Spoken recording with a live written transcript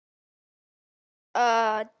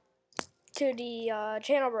uh, to the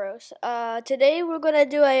Channel Bros. Today we're gonna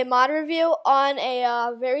do a mod review on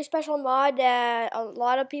a very special mod that a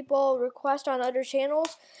lot of people request on other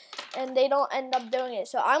channels, and they don't end up doing it.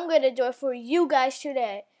 So I'm gonna do it for you guys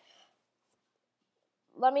today.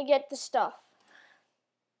 Let me get the stuff.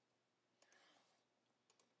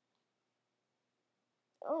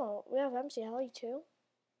 Oh, we have MC Helly too.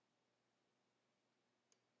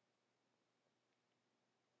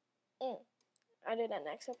 I did that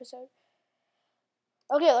next episode.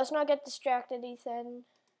 Okay, let's not get distracted, Ethan.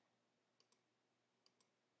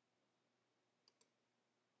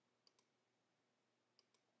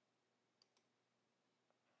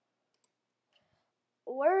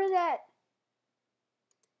 Where is that?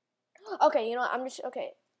 Okay, you know what? I'm just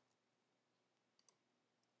okay.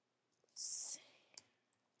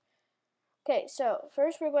 Okay, so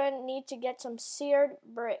first we're going to need to get some seared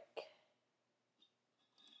brick.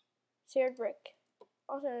 Seared brick.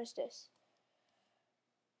 Also known as this.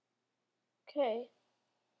 Okay.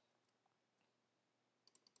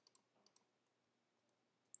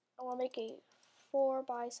 I want to make a 4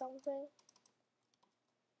 by something.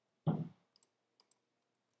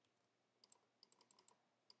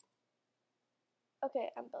 Okay,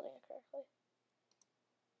 I'm building it correctly.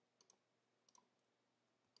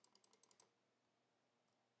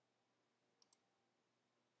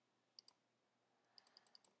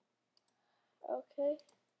 Okay.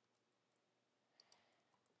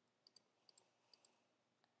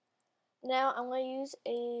 Now I'm going to use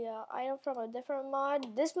a item from a different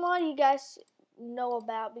mod. This mod you guys know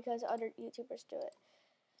about because other YouTubers do it.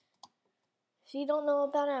 If you don't know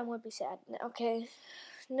about it, I'm going to be sad. Okay.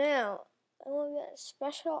 Now, I'm going to get a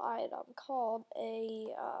special item called a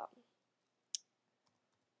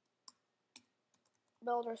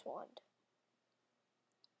builder's wand.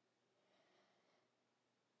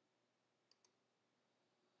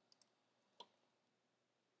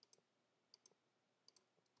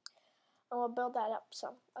 And we'll build that up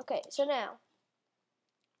some. Okay, so now,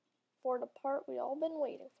 for the part we all been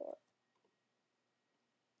waiting for.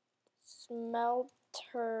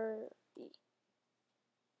 Smeltery.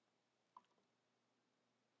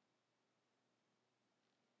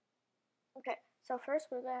 Okay, so first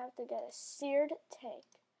we're going to have to get a seared tank,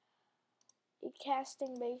 a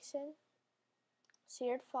casting basin,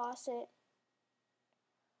 seared faucet,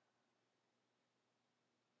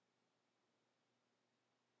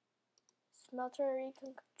 smeltery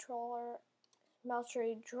controller,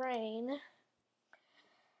 smeltery drain,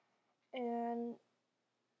 and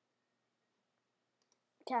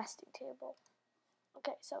casting table.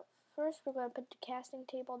 Okay, so first we're going to put the casting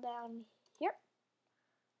table down here.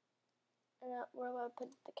 And we're going to put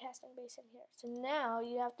the casting basin here. So now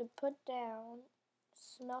you have to put down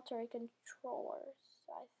smeltery controllers.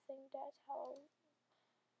 I think that's how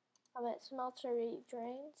I meant smeltery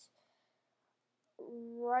drains.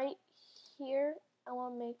 Right here, I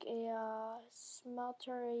want to make a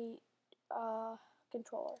smeltery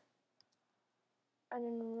controller. And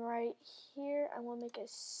then right here, I want to make a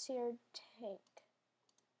seared tank,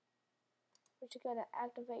 which is going to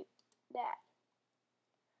activate that.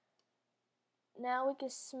 Now we can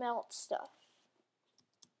smelt stuff.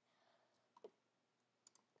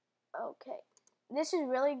 Okay. This is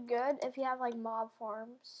really good if you have like mob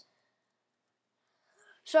farms.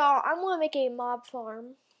 So I'm gonna make a mob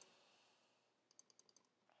farm.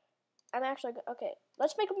 I'm actually okay.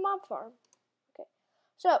 Let's make a mob farm. Okay.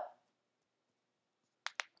 So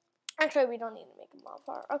actually, we don't need to make a mob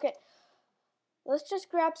farm. Okay. Let's just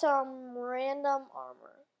grab some random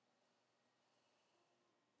armor.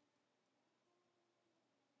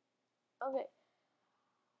 Okay.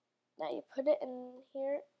 Now you put it in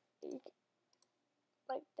here,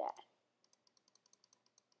 like that.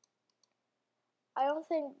 I don't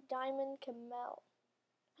think diamond can melt.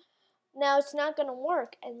 Now it's not gonna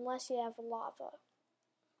work unless you have lava.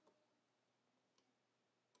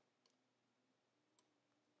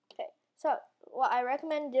 Okay, so what I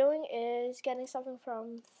recommend doing is getting something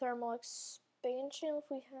from thermal expansion if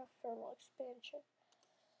we have thermal expansion.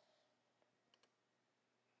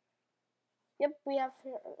 Yep, we have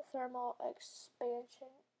thermal expansion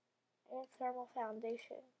and thermal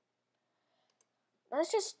foundation.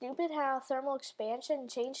 That's just stupid how thermal expansion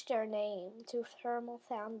changed their name to thermal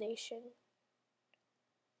foundation.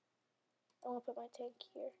 I'm gonna put my tank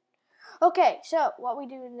here. Okay, so what we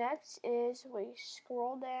do next is we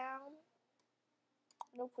scroll down.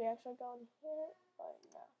 Nope, we actually go in here, but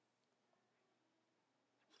no.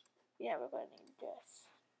 Yeah, we're gonna need this.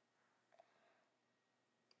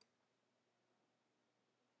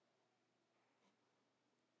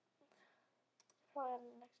 Probably on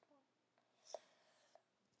the next one.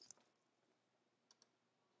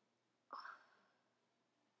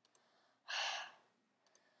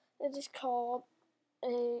 It is called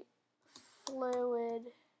a fluid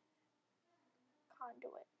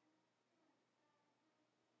conduit.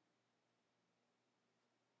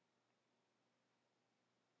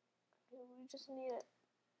 We just need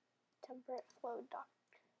a temperate flow duct.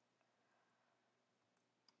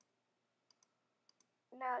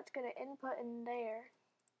 Now it's going to input in there.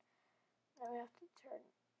 Now we have to turn.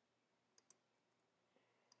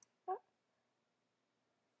 Oh.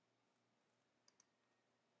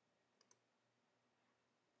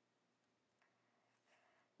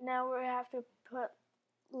 Now we have to put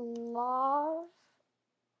love.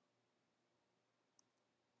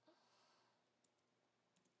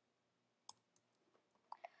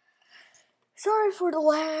 Sorry for the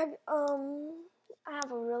lag. I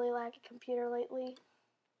have a really laggy computer lately.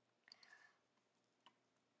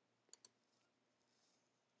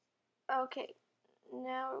 Okay,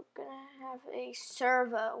 now we're gonna have a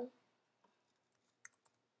servo.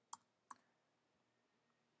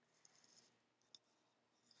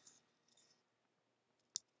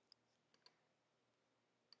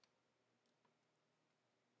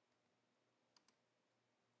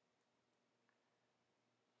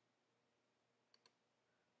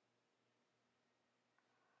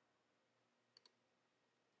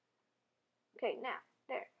 Okay, now,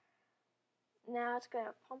 there. Now it's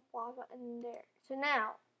gonna pump lava in there. So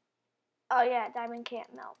now, oh yeah, diamond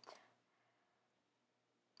can't melt.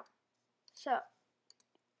 So,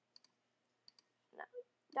 no,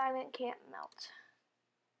 diamond can't melt.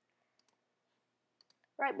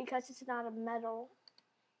 Right, because it's not a metal.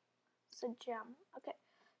 It's a gem. Okay,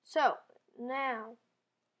 so now,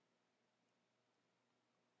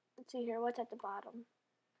 let's see here, what's at the bottom?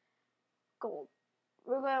 Gold.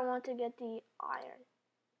 We're going to want to get the iron.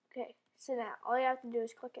 Okay, so now all you have to do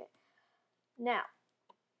is click it. Now,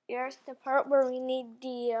 here's the part where we need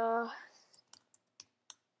the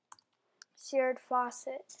seared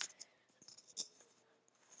faucet.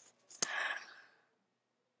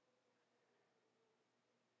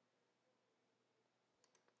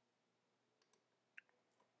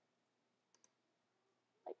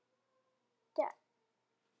 Like that.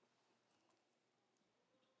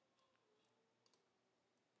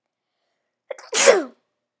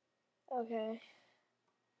 Okay.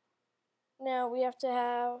 Now we have to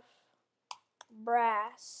have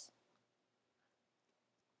brass.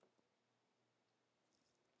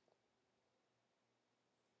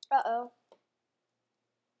 Uh-oh.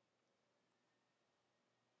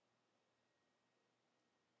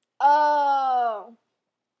 Oh.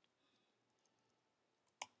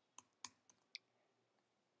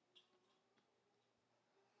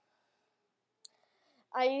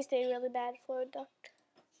 I used a really bad flow duct.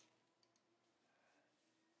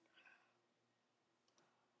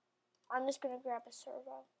 I'm just gonna grab a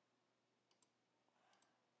servo.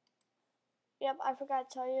 Yep, I forgot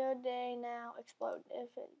to tell you, they now explode if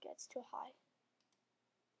it gets too high.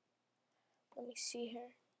 Let me see here.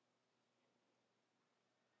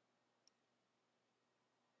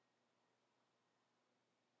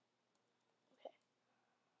 Okay.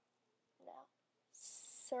 Now,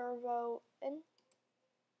 servo in.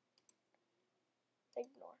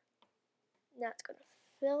 Ignore. Now it's gonna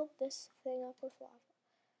fill this thing up with lava.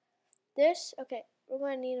 This, okay, we're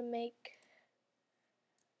gonna need to make.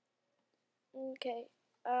 Okay,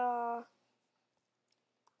 I'm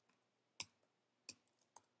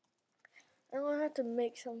gonna have to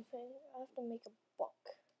make something. I have to make a book.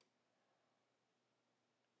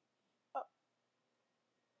 Oh.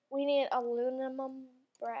 We need aluminum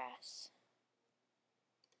brass.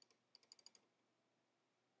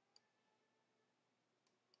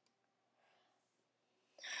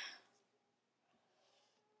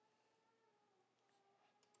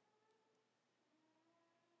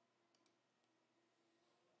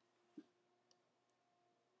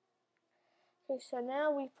 Okay, so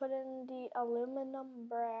now we put in the aluminum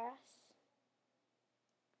brass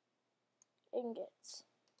ingots.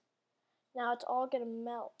 Now it's all gonna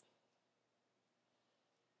melt.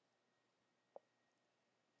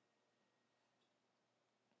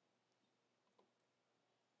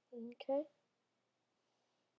 Okay.